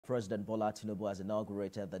President Bola Tinubu has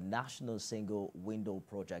inaugurated the National Single Window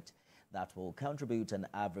Project that will contribute an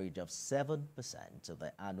average of 7% to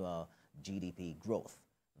the annual GDP growth.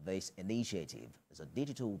 This initiative is a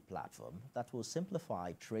digital platform that will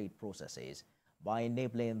simplify trade processes by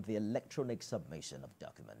enabling the electronic submission of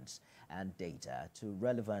documents and data to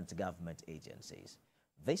relevant government agencies.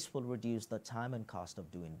 This will reduce the time and cost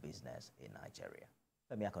of doing business in Nigeria.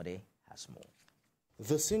 Femi Akode has more.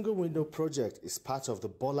 The Single Window Project is part of the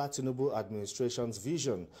Bola Tinubu administration's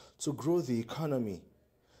vision to grow the economy.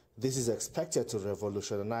 This is expected to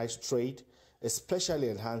revolutionize trade, especially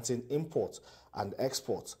enhancing import and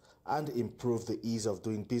export, and improve the ease of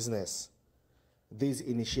doing business. This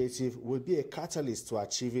initiative will be a catalyst to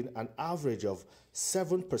achieving an average of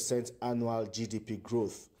 7% annual GDP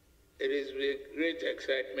growth. It is with great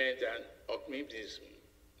excitement and optimism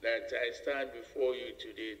that I stand before you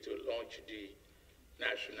today to launch the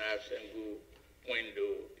National Single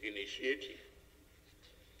Window Initiative,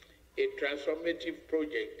 a transformative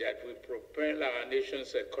project that will propel our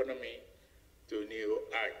nation's economy to new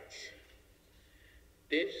heights.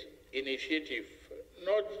 This initiative,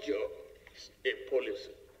 not just a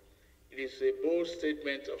policy, it is a bold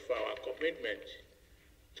statement of our commitment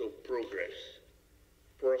to progress,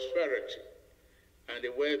 prosperity, and the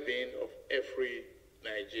well-being of every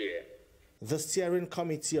Nigerian. The steering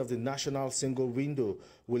committee of the National Single Window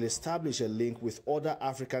will establish a link with other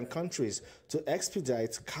African countries to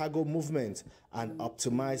expedite cargo movement and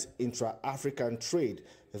optimize intra-African trade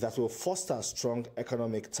that will foster strong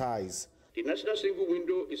economic ties. The National Single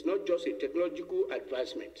Window is not just a technological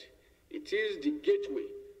advancement. It is the gateway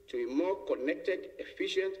to a more connected,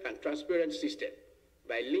 efficient, and transparent system.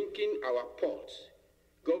 By linking our ports,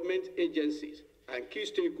 government agencies, and key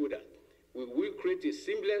stakeholders, we will create a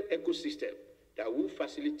seamless ecosystem that will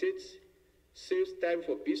facilitate save time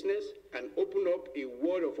for business and open up a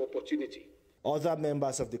world of opportunity. Other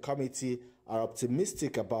members of the committee are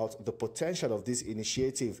optimistic about the potential of this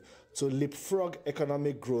initiative to leapfrog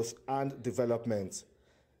economic growth and development.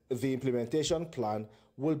 The implementation plan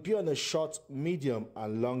will be on a short, medium,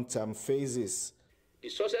 and long-term phases. The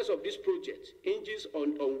success of this project hinges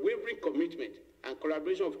on unwavering commitment and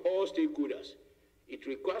collaboration of all stakeholders. It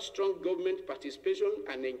requires strong government participation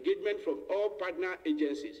and engagement from all partner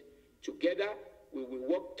agencies. Together, we will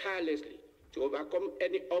work tirelessly to overcome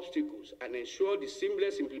any obstacles and ensure the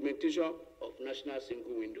seamless implementation of National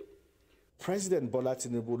Single Window. President Bola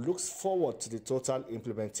Tinubu looks forward to the total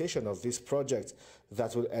implementation of this project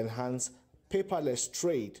that will enhance paperless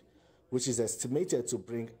trade, which is estimated to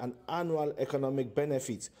bring an annual economic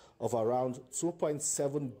benefit of around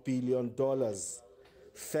 $2.7 billion.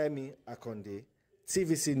 Femi Akode,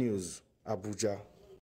 TVC News, Abuja.